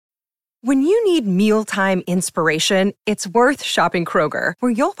When you need mealtime inspiration, it's worth shopping Kroger,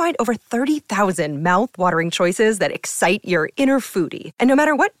 where you'll find over 30,000 mouth-watering choices that excite your inner foodie. And no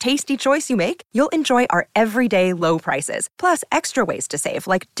matter what tasty choice you make, you'll enjoy our everyday low prices, plus extra ways to save,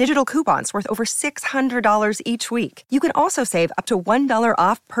 like digital coupons worth over $600 each week. You can also save up to $1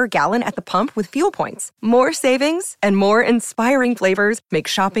 off per gallon at the pump with fuel points. More savings and more inspiring flavors make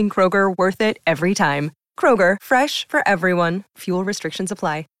shopping Kroger worth it every time. Kroger, fresh for everyone. Fuel restrictions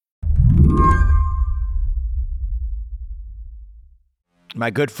apply. My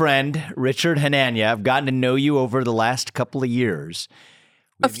good friend, Richard Hanania, I've gotten to know you over the last couple of years.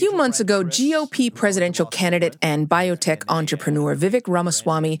 A few months ago, GOP presidential candidate and biotech entrepreneur Vivek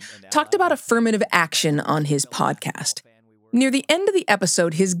Ramaswamy talked about affirmative action on his podcast. Near the end of the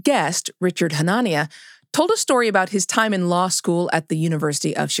episode, his guest, Richard Hanania, told a story about his time in law school at the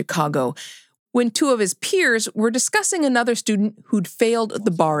University of Chicago, when two of his peers were discussing another student who'd failed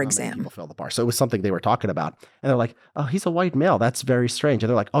the bar exam. People failed the bar. So it was something they were talking about. And they're like, oh, he's a white male. That's very strange. And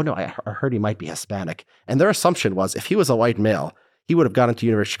they're like, oh, no, I heard he might be Hispanic. And their assumption was if he was a white male, he would have gone into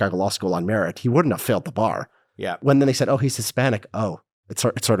University of Chicago Law School on merit. He wouldn't have failed the bar. Yeah. When then they said, oh, he's Hispanic. Oh, it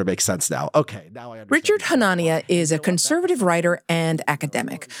sort of makes sense now. Okay, now I understand. Richard Hanania is a conservative writer and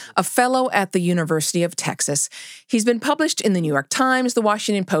academic, a fellow at the University of Texas. He's been published in the New York Times, the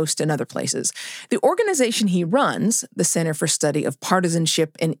Washington Post, and other places. The organization he runs, the Center for Study of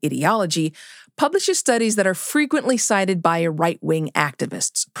Partisanship and Ideology, publishes studies that are frequently cited by right-wing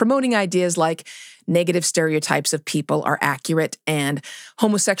activists, promoting ideas like negative stereotypes of people are accurate and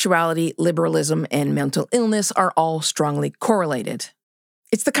homosexuality, liberalism, and mental illness are all strongly correlated.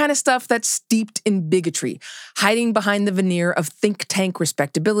 It's the kind of stuff that's steeped in bigotry, hiding behind the veneer of think tank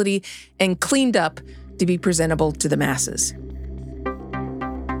respectability and cleaned up to be presentable to the masses.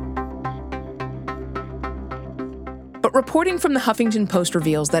 But reporting from the Huffington Post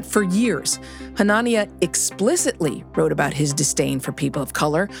reveals that for years, Hanania explicitly wrote about his disdain for people of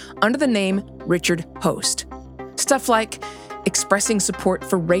color under the name Richard Host. Stuff like expressing support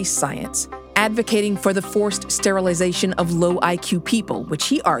for race science, advocating for the forced sterilization of low IQ people, which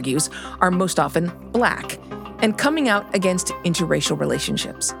he argues are most often Black, and coming out against interracial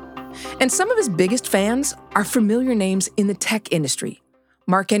relationships. And some of his biggest fans are familiar names in the tech industry.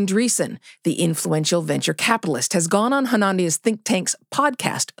 Mark Andreessen, the influential venture capitalist, has gone on Hanania's think tank's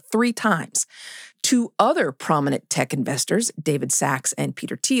podcast 3 times. 2 other prominent tech investors, David Sachs and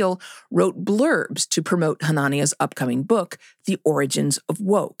Peter Thiel, wrote blurbs to promote Hanania's upcoming book, The Origins of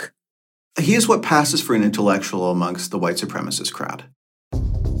Woke. He is what passes for an intellectual amongst the white supremacist crowd.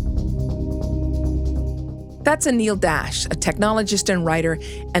 That's Anil Dash, a technologist and writer,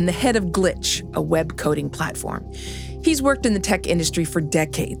 and the head of Glitch, a web coding platform. He's worked in the tech industry for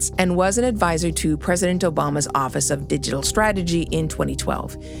decades and was an advisor to President Obama's Office of Digital Strategy in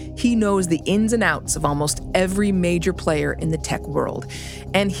 2012. He knows the ins and outs of almost every major player in the tech world,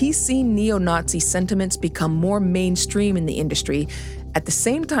 and he's seen neo-Nazi sentiments become more mainstream in the industry at the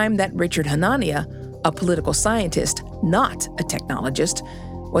same time that Richard Hanania, a political scientist, not a technologist,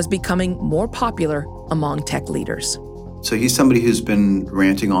 was becoming more popular among tech leaders. So he's somebody who's been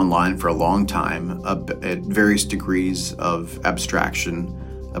ranting online for a long time at various degrees of abstraction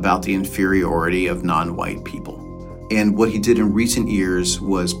about the inferiority of non-white people. And what he did in recent years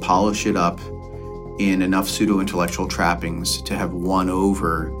was polish it up in enough pseudo-intellectual trappings to have won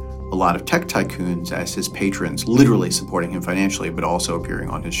over a lot of tech tycoons as his patrons, literally supporting him financially, but also appearing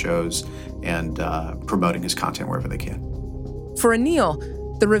on his shows and promoting his content wherever they can. For Anil,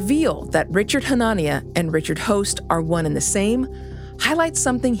 the reveal that Richard Hanania and Richard Host are one and the same highlights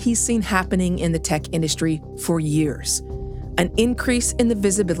something he's seen happening in the tech industry for years: an increase in the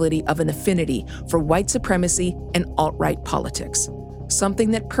visibility of an affinity for white supremacy and alt-right politics, something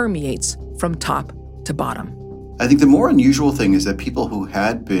that permeates from top to bottom. I think the more unusual thing is that people who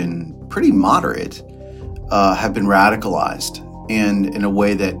had been pretty moderate have been radicalized, and in a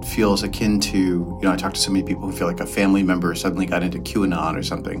way that feels akin to, I talk to so many people who feel like a family member suddenly got into QAnon or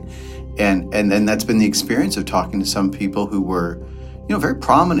something. And that's been the experience of talking to some people who were, very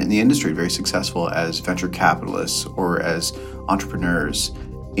prominent in the industry, very successful as venture capitalists or as entrepreneurs.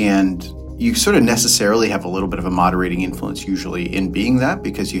 And you sort of necessarily have a little bit of a moderating influence usually in being that,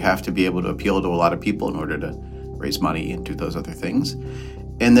 because you have to be able to appeal to a lot of people in order to raise money and do those other things.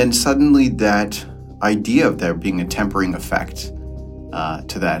 And then suddenly that idea of there being a tempering effect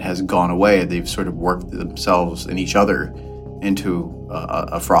to that has gone away. They've sort of worked themselves and each other into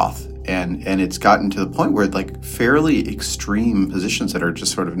a froth. And it's gotten to the point where fairly extreme positions that are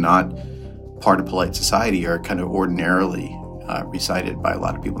just sort of not part of polite society are kind of ordinarily recited by a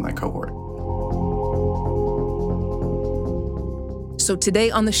lot of people in that cohort. So today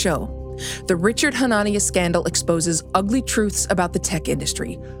on the show, The Richard Hanania scandal exposes ugly truths about the tech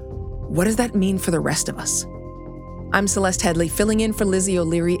industry. What does that mean for the rest of us? I'm Celeste Headley, filling in for Lizzie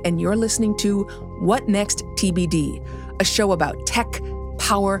O'Leary, and you're listening to What Next TBD, a show about tech,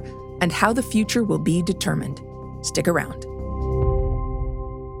 power, and how the future will be determined. Stick around.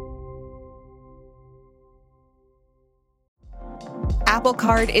 Apple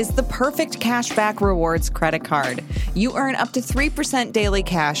Card is the perfect cashback rewards credit card. You earn up to 3% daily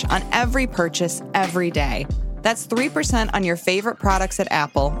cash on every purchase every day. That's 3% on your favorite products at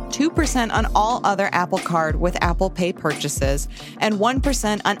Apple, 2% on all other Apple Card with Apple Pay purchases, and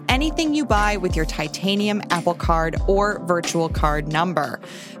 1% on anything you buy with your titanium Apple Card or virtual card number.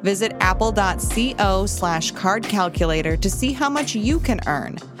 Visit apple.co/card calculator to see how much you can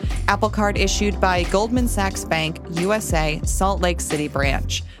earn. Apple Card issued by Goldman Sachs Bank, USA, Salt Lake City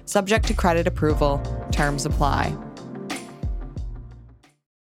branch. Subject to credit approval. Terms apply.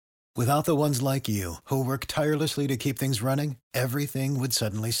 Without the ones like you, who work tirelessly to keep things running, everything would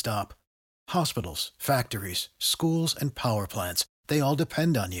suddenly stop. Hospitals, factories, schools, and power plants, they all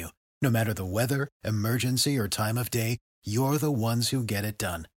depend on you. No matter the weather, emergency, or time of day, you're the ones who get it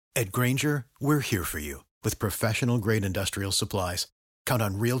done. At Grainger, we're here for you with professional-grade industrial supplies. Count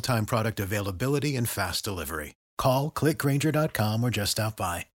on real-time product availability and fast delivery. Call, click Grainger.com, or just stop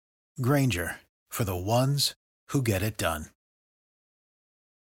by. Grainger, for the ones who get it done.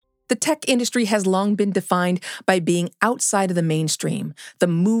 The tech industry has long been defined by being outside of the mainstream, the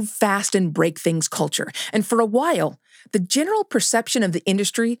move fast and break things culture. And for a while, the general perception of the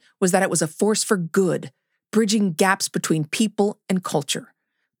industry was that it was a force for good, bridging gaps between people and culture.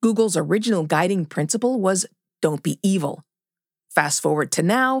 Google's original guiding principle was don't be evil. Fast forward to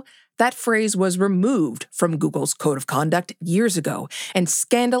now, that phrase was removed from Google's code of conduct years ago, and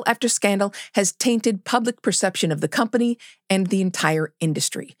scandal after scandal has tainted public perception of the company and the entire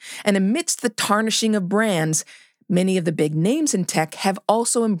industry. And amidst the tarnishing of brands, many of the big names in tech have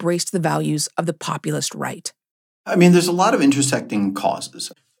also embraced the values of the populist right. I mean, there's a lot of intersecting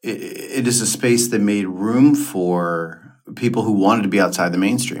causes. It is a space that made room for people who wanted to be outside the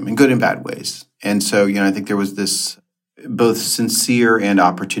mainstream in good and bad ways. And so, I think there was this both sincere and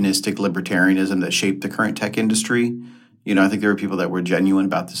opportunistic libertarianism that shaped the current tech industry. I think there were people that were genuine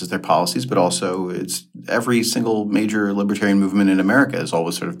about this as their policies, but also it's every single major libertarian movement in America has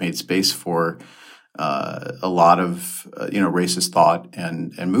always sort of made space for a lot of racist thought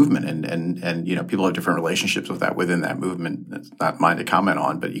and movement, and people have different relationships with that within that movement. It's not mine to comment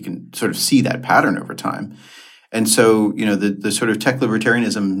on, but you can sort of see that pattern over time. And so the sort of tech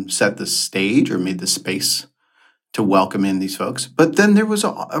libertarianism set the stage or made the space to welcome in these folks. But then there was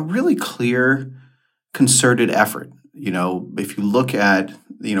a really clear concerted effort. If you look at,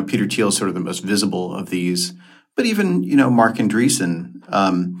 Peter Thiel's sort of the most visible of these, but even, Mark Andreessen,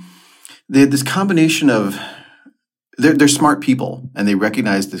 they had this combination of, they're smart people and they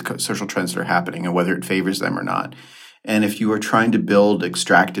recognize the social trends that are happening and whether it favors them or not. And if you are trying to build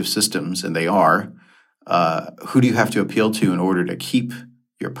extractive systems, and they are, who do you have to appeal to in order to keep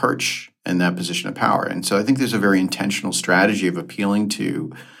your perch in that position of power? And so I think there's a very intentional strategy of appealing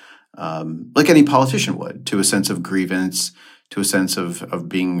to, like any politician would, to a sense of grievance, to a sense of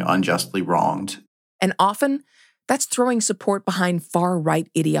being unjustly wronged. And often, that's throwing support behind far-right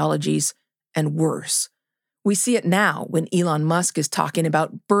ideologies and worse. We see it now when Elon Musk is talking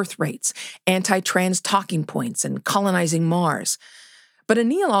about birth rates, anti-trans talking points, and colonizing Mars. But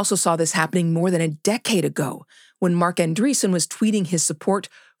Anil also saw this happening more than a decade ago when Mark Andreessen was tweeting his support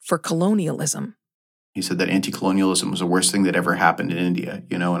for colonialism. He said that anti-colonialism was the worst thing that ever happened in India,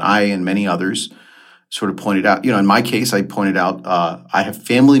 and I and many others sort of pointed out, in my case, I pointed out, I have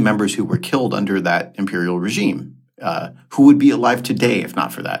family members who were killed under that imperial regime, who would be alive today if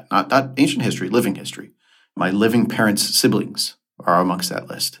not for that. Not ancient history, living history. My living parents' siblings are amongst that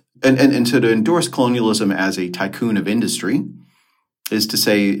list. And so to endorse colonialism as a tycoon of industry is to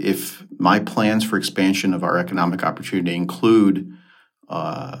say, if my plans for expansion of our economic opportunity include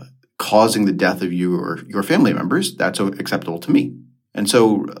causing the death of you or your family members, that's acceptable to me. And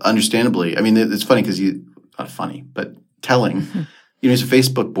so understandably, I mean, it's funny because not funny, but telling, he's a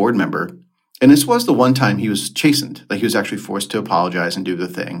Facebook board member. And this was the one time he was chastened, like he was actually forced to apologize and do the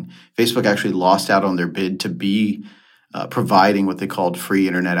thing. Facebook actually lost out on their bid to be providing what they called free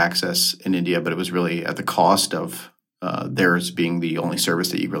internet access in India, but it was really at the cost of theirs being the only service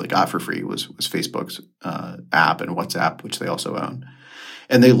that you really got for free was Facebook's app and WhatsApp, which they also own.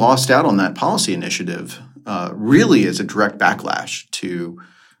 And they lost out on that policy initiative really as a direct backlash to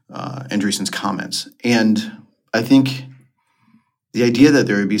Andreessen's comments. And I think the idea that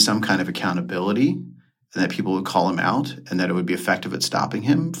there would be some kind of accountability and that people would call him out and that it would be effective at stopping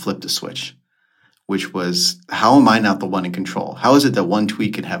him, flipped a switch, which was, how am I not the one in control? How is it that one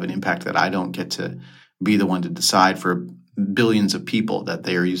tweet can have an impact that I don't get to be the one to decide for billions of people that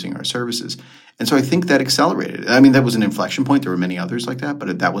they are using our services? And so I think that accelerated. I mean, that was an inflection point. There were many others like that,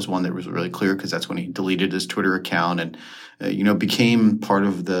 but that was one that was really clear because that's when he deleted his Twitter account and, became part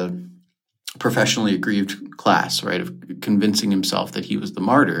of the professionally aggrieved class, right, of convincing himself that he was the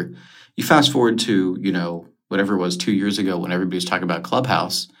martyr. You fast forward to, whatever it was 2 years ago when everybody was talking about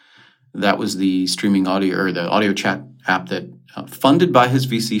Clubhouse. That was the streaming audio or the audio chat app that funded by his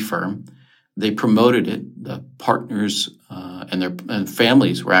VC firm. They promoted it. The partners and their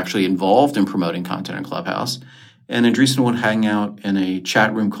families were actually involved in promoting content on Clubhouse. And Andreessen would hang out in a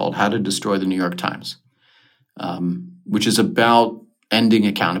chat room called How to Destroy the New York Times, which is about ending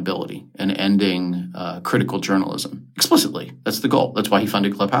accountability and ending critical journalism explicitly. That's the goal. That's why he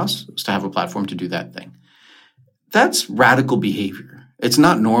funded Clubhouse, was to have a platform to do that thing. That's radical behavior. It's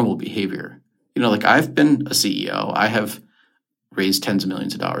not normal behavior. I've been a CEO. I have raised tens of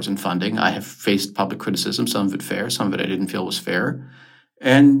millions of dollars in funding. I have faced public criticism, some of it fair, some of it I didn't feel was fair.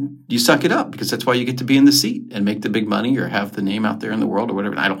 And you suck it up because that's why you get to be in the seat and make the big money or have the name out there in the world or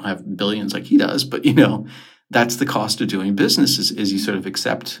whatever. And I don't have billions like he does, but that's the cost of doing business is you sort of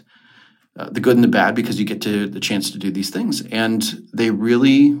accept the good and the bad because you get the chance to do these things. And they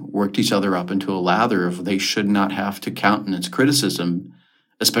really worked each other up into a lather of they should not have to countenance criticism,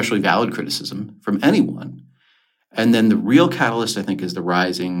 especially valid criticism, from anyone. And then the real catalyst, I think, is the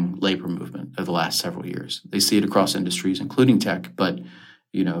rising labor movement of the last several years. They see it across industries, including tech. But,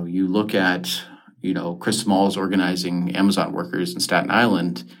 you look at, Chris Small's organizing Amazon workers in Staten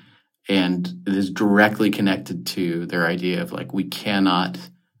Island, and it is directly connected to their idea of we cannot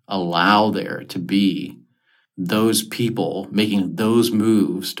allow there to be those people making those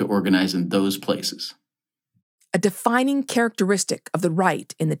moves to organize in those places. A defining characteristic of the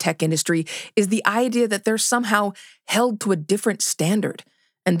right in the tech industry is the idea that they're somehow held to a different standard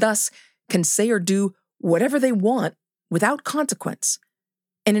and thus can say or do whatever they want without consequence.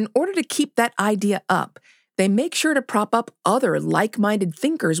 And in order to keep that idea up, they make sure to prop up other like-minded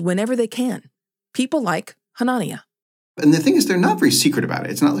thinkers whenever they can. People like Hanania. And the thing is, they're not very secret about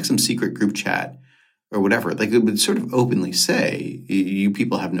it. It's not like some secret group chat or whatever. They would sort of openly say, you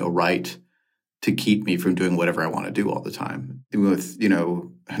people have no right to keep me from doing whatever I want to do all the time. With,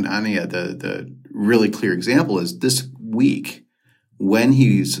 Hanania, the really clear example is this week when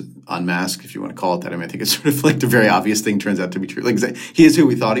he's unmasked, if you want to call it that. I think it's sort of the very obvious thing turns out to be true. He is who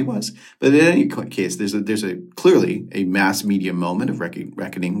we thought he was. But in any case, there's clearly a mass media moment of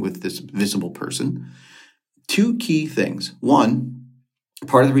reckoning with this visible person. Two key things. One,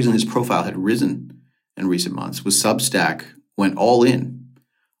 part of the reason his profile had risen in recent months was Substack went all in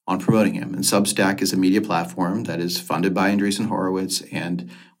on promoting him. And Substack is a media platform that is funded by Andreessen Horowitz and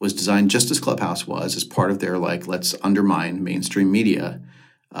was designed just as Clubhouse was as part of their let's undermine mainstream media.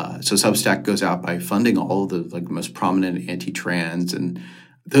 So Substack goes out by funding all of the most prominent anti-trans and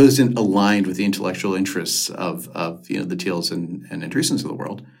those aligned with the intellectual interests of the Thiels and Andreessens of the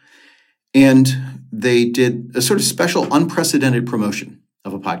world. And they did a sort of special unprecedented promotion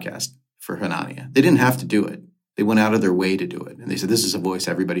of a podcast for Hanania. They didn't have to do it. They went out of their way to do it. And they said, this is a voice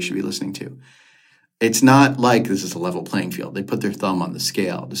everybody should be listening to. It's not like this is a level playing field. They put their thumb on the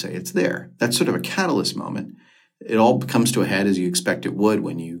scale to say it's there. That's sort of a catalyst moment. It all comes to a head as you expect it would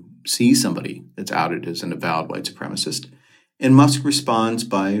when you see somebody that's outed as an avowed white supremacist. And Musk responds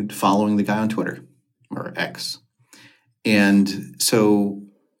by following the guy on Twitter, or X. And so,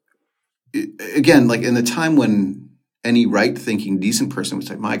 again, in the time when any right-thinking, decent person would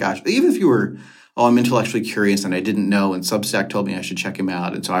say, my gosh, even if you were, I'm intellectually curious and I didn't know, and Substack told me I should check him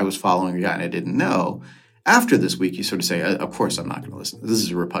out, and so I was following a guy and I didn't know. After this week, you sort of say, of course I'm not going to listen. This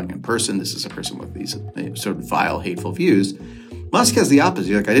is a repugnant person. This is a person with these sort of vile, hateful views. Musk has the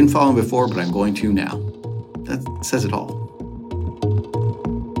opposite. I didn't follow him before, but I'm going to now. That says it all.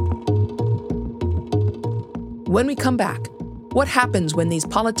 When we come back, what happens when these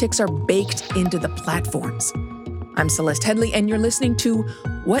politics are baked into the platforms? I'm Celeste Headley, and you're listening to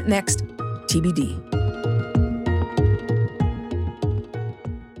What Next? TBD.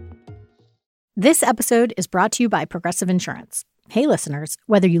 This episode is brought to you by Progressive Insurance. Hey, listeners,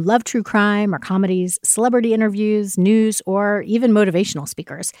 whether you love true crime or comedies, celebrity interviews, news, or even motivational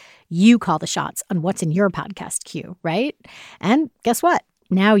speakers, you call the shots on what's in your podcast queue, right? And guess what?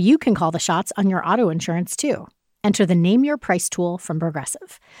 Now you can call the shots on your auto insurance, too. Enter the Name Your Price tool from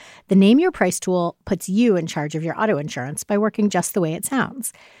Progressive. The Name Your Price tool puts you in charge of your auto insurance by working just the way it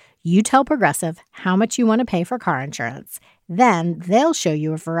sounds. You tell Progressive how much you want to pay for car insurance. Then they'll show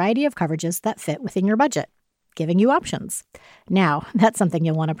you a variety of coverages that fit within your budget, giving you options. Now, that's something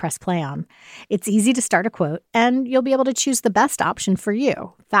you'll want to press play on. It's easy to start a quote, and you'll be able to choose the best option for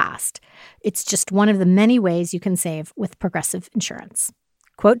you fast. It's just one of the many ways you can save with Progressive Insurance.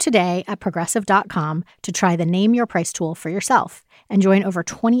 Quote today at Progressive.com to try the Name Your Price tool for yourself and join over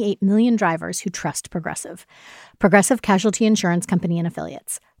 28 million drivers who trust Progressive. Progressive Casualty Insurance Company and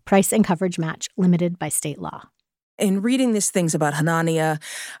Affiliates. Price and coverage match limited by state law. In reading these things about Hanania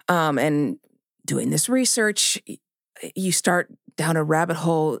and doing this research, you start down a rabbit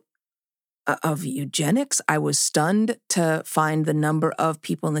hole of eugenics. I was stunned to find the number of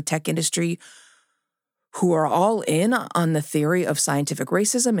people in the tech industry who are all in on the theory of scientific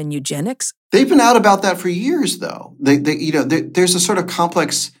racism and eugenics. They've been out about that for years, though. There's a sort of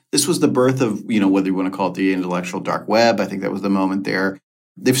complex. This was the birth of, whether you want to call it the intellectual dark web. I think that was the moment there.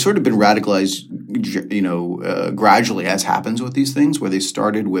 They've sort of been radicalized, gradually, as happens with these things, where they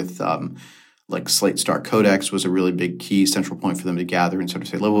started with like Slate Star Codex was a really big key central point for them to gather and sort of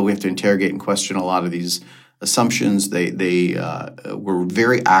say, well, we have to interrogate and question a lot of these assumptions. They were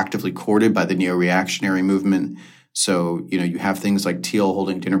very actively courted by the neo-reactionary movement. So, you have things like Thiel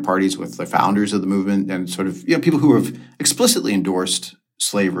holding dinner parties with the founders of the movement and sort of, people who have explicitly endorsed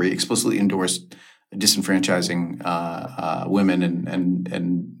slavery, explicitly endorsed disenfranchising women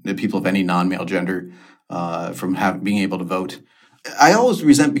and the people of any non-male gender from being able to vote. I always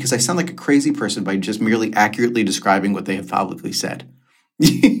resent because I sound like a crazy person by just merely accurately describing what they have publicly said.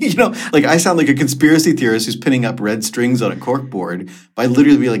 I sound like a conspiracy theorist who's pinning up red strings on a corkboard by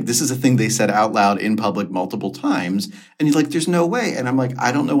literally be like, this is a thing they said out loud in public multiple times. And he's like, there's no way. And I'm like,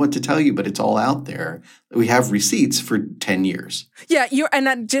 I don't know what to tell you, but it's all out there. We have receipts for 10 years. Yeah,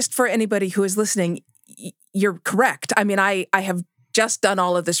 and just for anybody who is listening, you're correct. I mean, I have just done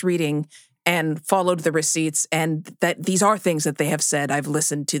all of this reading and followed the receipts, and that these are things that they have said. I've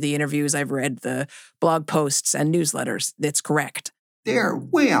listened to the interviews, I've read the blog posts and newsletters. That's correct. They're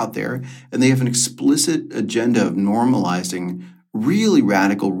way out there, and they have an explicit agenda of normalizing really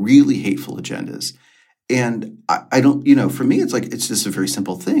radical, really hateful agendas. And I don't, for me, it's just a very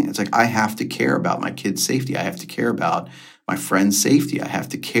simple thing. It's like, I have to care about my kids' safety. I have to care about my friends' safety. I have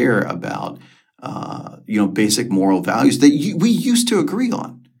to care about, basic moral values that we used to agree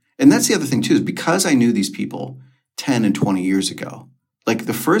on. And that's the other thing, too, is because I knew these people 10 and 20 years ago, like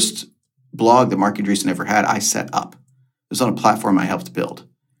the first blog that Mark Andreessen ever had, I set up. It was on a platform I helped build.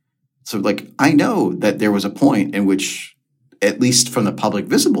 So, I know that there was a point in which, at least from the public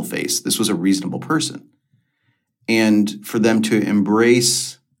visible face, this was a reasonable person. And for them to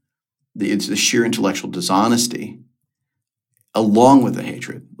embrace the sheer intellectual dishonesty along with the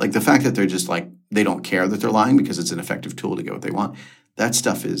hatred, like the fact that they're just they don't care that they're lying because it's an effective tool to get what they want. That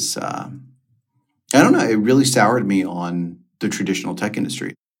stuff is, I don't know, it really soured me on the traditional tech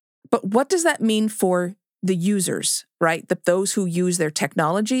industry. But what does that mean for the users, right? Those who use their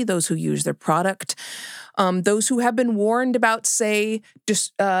technology, those who use their product, those who have been warned about, say,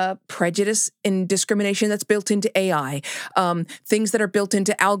 prejudice and discrimination that's built into AI, things that are built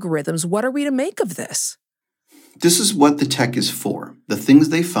into algorithms. What are we to make of this? This is what the tech is for. The things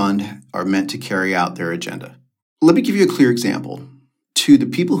they fund are meant to carry out their agenda. Let me give you a clear example. To the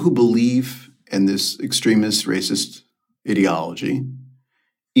people who believe in this extremist racist ideology,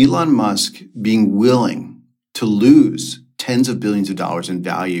 Elon Musk being willing to lose tens of billions of dollars in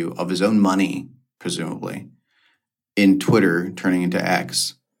value of his own money, presumably, in Twitter turning into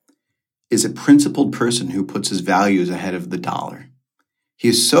X, is a principled person who puts his values ahead of the dollar. He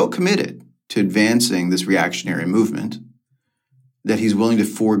is so committed to advancing this reactionary movement that he's willing to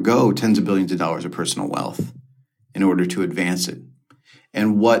forego tens of billions of dollars of personal wealth in order to advance it.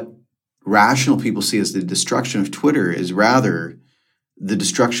 And what rational people see as the destruction of Twitter is rather the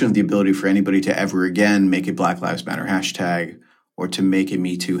destruction of the ability for anybody to ever again make a Black Lives Matter hashtag or to make a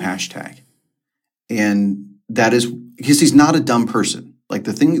Me Too hashtag. And that is because he's not a dumb person. Like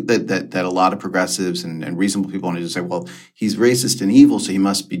the thing that a lot of progressives and reasonable people want to just say, well, he's racist and evil, so he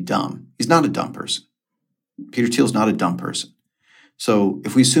must be dumb. He's not a dumb person. Peter Thiel's not a dumb person. So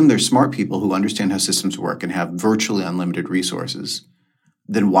if we assume they're smart people who understand how systems work and have virtually unlimited resources,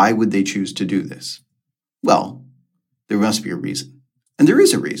 then why would they choose to do this? Well, there must be a reason. And there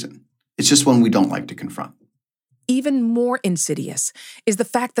is a reason. It's just one we don't like to confront. Even more insidious is the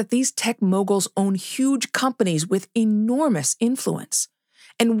fact that these tech moguls own huge companies with enormous influence.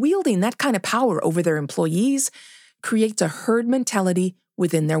 And wielding that kind of power over their employees creates a herd mentality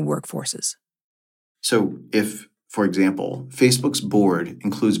within their workforces. So if, for example, Facebook's board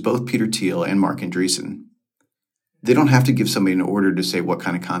includes both Peter Thiel and Mark Andreessen, they don't have to give somebody an order to say what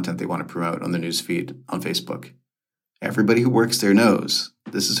kind of content they want to promote on the newsfeed on Facebook. Everybody who works there knows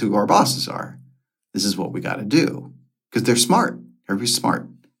this is who our bosses are. This is what we got to do. Because they're smart. Everybody's smart.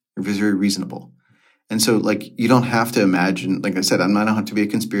 Everybody's very reasonable. And so, like, you don't have to imagine, like I said, I don't have to be a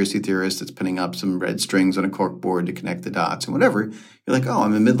conspiracy theorist that's pinning up some red strings on a corkboard to connect the dots and whatever. You're like, oh,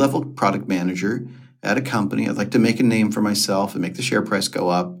 I'm a mid-level product manager at a company. I'd like to make a name for myself and make the share price go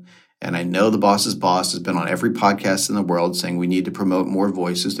up. And I know the boss's boss has been on every podcast in the world saying we need to promote more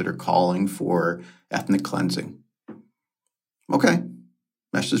voices that are calling for ethnic cleansing. Okay,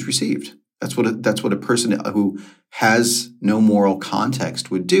 message received. That's what a person who has no moral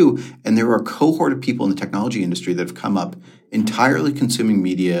context would do. And there are a cohort of people in the technology industry that have come up entirely consuming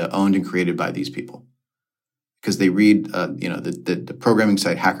media owned and created by these people. Because they read, the programming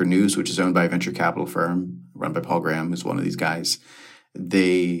site Hacker News, which is owned by a venture capital firm run by Paul Graham, who's one of these guys.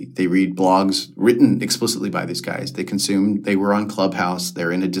 They read blogs written explicitly by these guys. They were on Clubhouse.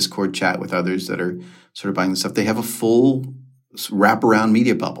 They're in a Discord chat with others that are sort of buying this stuff. They have a full wraparound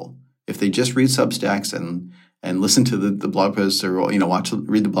media bubble. If they just read Substacks and listen to the blog posts or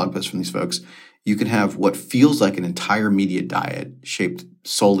read the blog posts from these folks, you can have what feels like an entire media diet shaped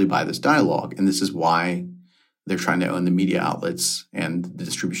solely by this dialogue. And this is why they're trying to own the media outlets and the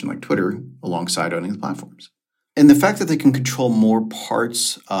distribution like Twitter alongside owning the platforms. And the fact that they can control more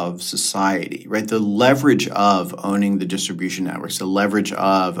parts of society, right? The leverage of owning the distribution networks, the leverage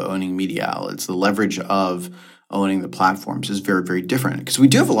of owning media outlets, the leverage of owning the platforms is very, very different. Because we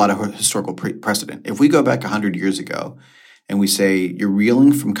do have a lot of historical precedent. If we go back 100 years ago and we say you're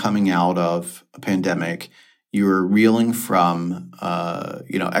reeling from coming out of a pandemic, you're reeling from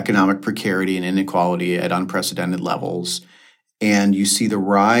economic precarity and inequality at unprecedented levels, and you see the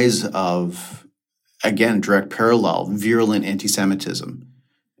rise of, again, direct parallel, virulent anti-Semitism,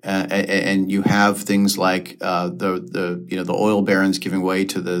 and you have things like the oil barons giving way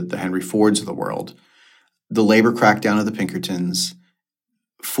to the Henry Fords of the world, the labor crackdown of the Pinkertons,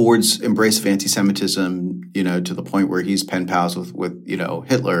 Ford's embrace of anti-Semitism, to the point where he's pen pals with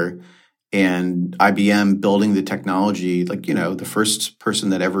Hitler, and IBM building the technology. Like, the first person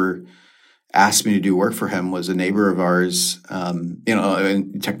that ever asked me to do work for him was a neighbor of ours.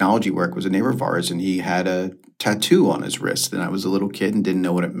 Technology work was a neighbor of ours, and he had a tattoo on his wrist, and I was a little kid and didn't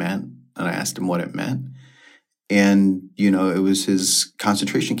know what it meant, and I asked him what it meant. And, it was his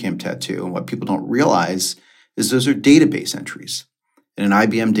concentration camp tattoo. And what people don't realize is those are database entries in an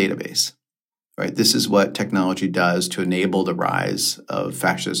IBM database, right? This is what technology does to enable the rise of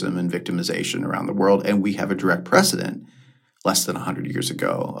fascism and victimization around the world. And we have a direct precedent less than 100 years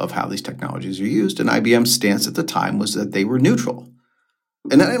ago of how these technologies are used. And IBM's stance at the time was that they were neutral.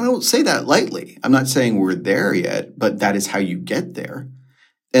 And I don't say that lightly. I'm not saying we're there yet, but that is how you get there.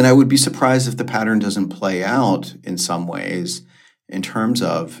 And I would be surprised if the pattern doesn't play out in some ways in terms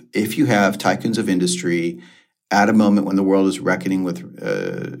of if you have tycoons of industry at a moment when the world is reckoning with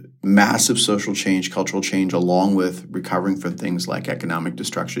massive social change, cultural change, along with recovering from things like economic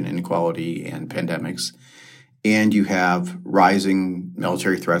destruction, inequality, and pandemics, and you have rising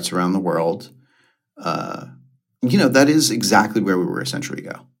military threats around the world, that is exactly where we were a century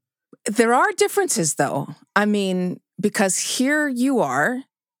ago. There are differences, though. I mean, because here you are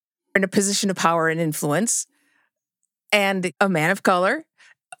in a position of power and influence, and a man of color,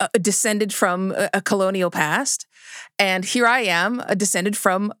 descended from a colonial past. And here I am, descended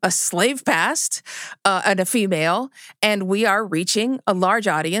from a slave past, and a female. And we are reaching a large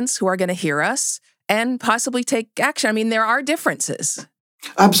audience who are going to hear us and possibly take action. I mean, there are differences.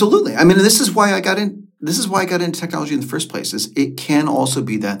 Absolutely. I mean, this is why I got into technology in the first place. Is it can also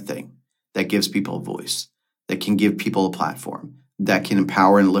be that thing that gives people a voice, that can give people a platform, that can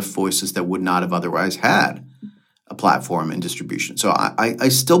empower and lift voices that would not have otherwise had a platform and distribution. So I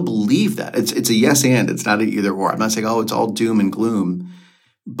still believe that. It's a yes and, it's not an either or. I'm not saying, it's all doom and gloom,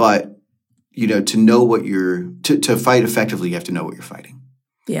 but to know what to fight effectively, you have to know what you're fighting.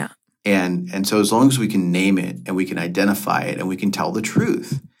 Yeah. And so as long as we can name it and we can identify it and we can tell the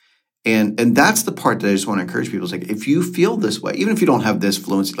truth, and that's the part that I just want to encourage people. Is like, if you feel this way, even if you don't have this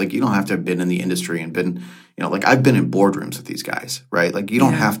fluency, like you don't have to have been in the industry and been, like I've been in boardrooms with these guys, right? Like you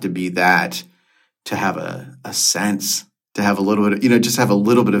don't have to be that to have a sense, to have a little bit of, just have a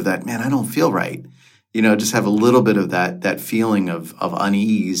little bit of that, man, I don't feel right. Just have a little bit of that feeling of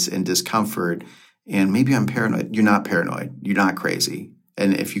unease and discomfort. And maybe I'm paranoid. You're not paranoid. You're not crazy.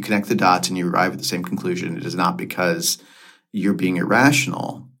 And if you connect the dots and you arrive at the same conclusion, it is not because you're being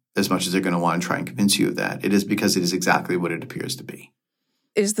irrational as much as they're going to want to try and convince you of that. It is because it is exactly what it appears to be.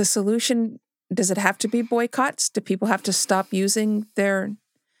 Is the solution, does it have to be boycotts? Do people have to stop using their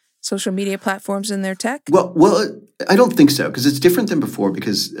social media platforms and their tech? Well, I don't think so, because it's different than before,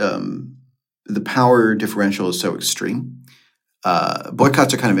 because the power differential is so extreme.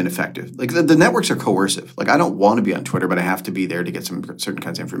 Boycotts are kind of ineffective. Like the networks are coercive. Like I don't want to be on Twitter, but I have to be there to get some certain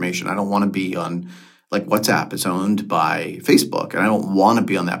kinds of information. I don't want to be on like WhatsApp. It's owned by Facebook, and I don't want to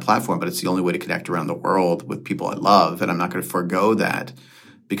be on that platform, but it's the only way to connect around the world with people I love, and I'm not going to forego that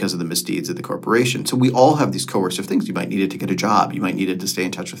because of the misdeeds of the corporation. So we all have these coercive things. You might need it to get a job. You might need it to stay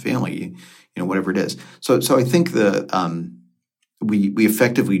in touch with family. Whatever it is. So I think we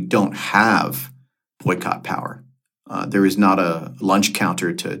effectively don't have boycott power. There is not a lunch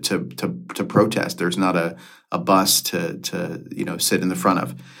counter to protest. There's not a bus to sit in the front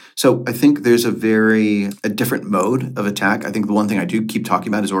of. So I think there's a different mode of attack. I think the one thing I do keep talking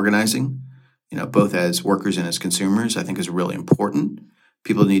about is organizing. Both as workers and as consumers, I think is really important.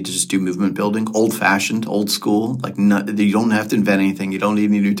 People need to just do movement building, old-fashioned, old school. You don't have to invent anything. You don't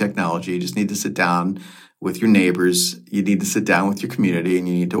need any new technology. You just need to sit down with your neighbors. You need to sit down with your community, and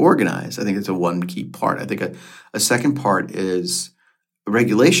you need to organize. I think it's one key part. I think a second part is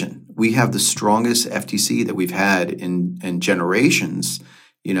regulation. We have the strongest FTC that we've had in generations.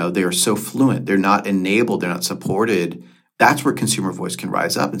 They are so fluent. They're not enabled. They're not supported. That's where consumer voice can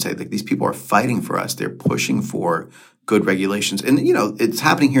rise up and say, like, these people are fighting for us. They're pushing for good regulations. And, it's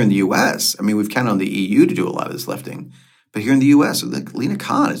happening here in the U.S. I mean, we've counted on the EU to do a lot of this lifting. But here in the U.S., like, Lena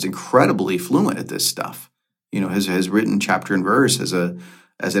Khan is incredibly fluent at this stuff. Has written chapter and verse as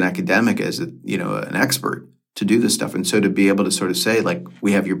an academic, as an expert to do this stuff. And so to be able to sort of say, like,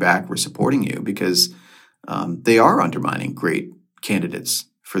 we have your back, we're supporting you, because they are undermining great candidates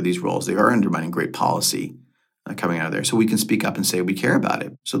for these roles. They are undermining great policy coming out of there. So we can speak up and say we care about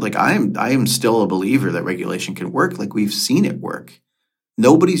it. So like I am still a believer that regulation can work. Like we've seen it work.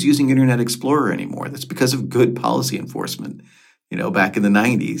 Nobody's using Internet Explorer anymore. That's because of good policy enforcement. Back in the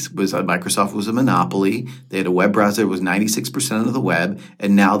 90s, Microsoft was a monopoly. They had a web browser that was 96% of the web,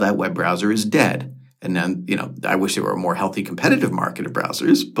 and now that web browser is dead. And then, I wish there were a more healthy competitive market of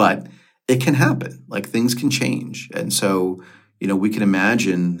browsers, but it can happen. Like things can change. And so, we can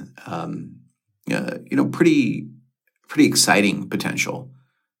imagine pretty exciting potential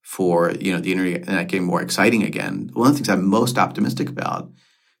for, the internet getting more exciting again. One of the things I'm most optimistic about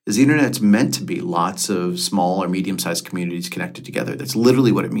is the internet's meant to be lots of small or medium-sized communities connected together. That's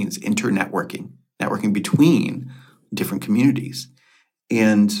literally what it means, networking between different communities.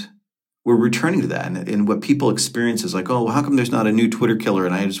 And we're returning to that. And what people experience is like, oh, well, how come there's not a new Twitter killer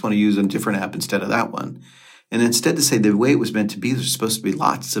and I just want to use a different app instead of that one? And instead to say the way it was meant to be, there's supposed to be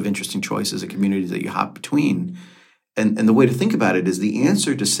lots of interesting choices and communities that you hop between. And the way to think about it is the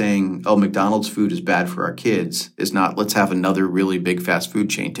answer to saying, oh, McDonald's food is bad for our kids is not, let's have another really big fast food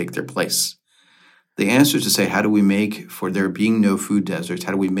chain take their place. The answer is to say, how do we make for there being no food deserts?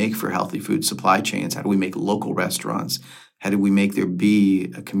 How do we make for healthy food supply chains? How do we make local restaurants? How do we make there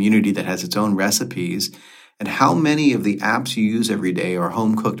be a community that has its own recipes? And how many of the apps you use every day are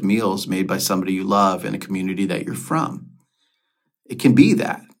home-cooked meals made by somebody you love in a community that you're from? It can be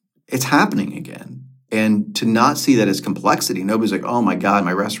that. It's happening again. And to not see that as complexity, nobody's like, oh my God,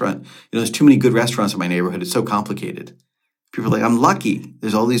 my restaurant, there's too many good restaurants in my neighborhood. It's so complicated. People are like, I'm lucky.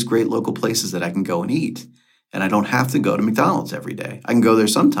 There's all these great local places that I can go and eat. And I don't have to go to McDonald's every day. I can go there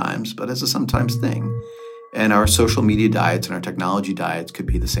sometimes, but it's a sometimes thing. And our social media diets and our technology diets could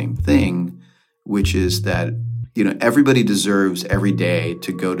be the same thing, which is that, everybody deserves every day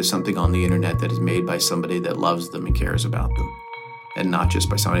to go to something on the internet that is made by somebody that loves them and cares about them, and not just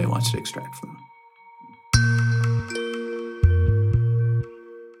by somebody who wants to extract from them.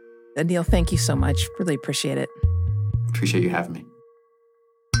 Anil, thank you so much. Really appreciate it. Appreciate you having me.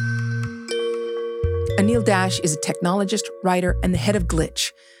 Anil Dash is a technologist, writer, and the head of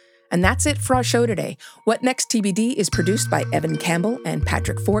Glitch. And that's it for our show today. What Next TBD is produced by Evan Campbell and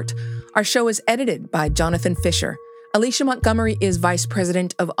Patrick Fort. Our show is edited by Jonathan Fisher. Alicia Montgomery is Vice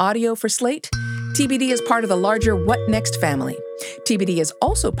President of Audio for Slate. TBD is part of the larger What Next family. TBD is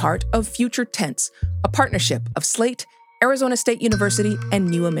also part of Future Tense, a partnership of Slate, Arizona State University, and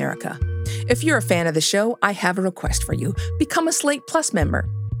New America. If you're a fan of the show, I have a request for you. Become a Slate Plus member.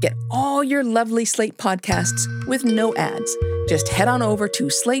 Get all your lovely Slate podcasts with no ads. Just head on over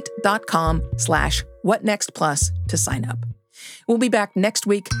to slate.com/whatnextplus to sign up. We'll be back next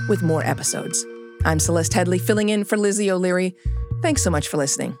week with more episodes. I'm Celeste Headley filling in for Lizzie O'Leary. Thanks so much for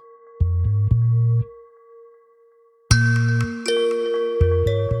listening.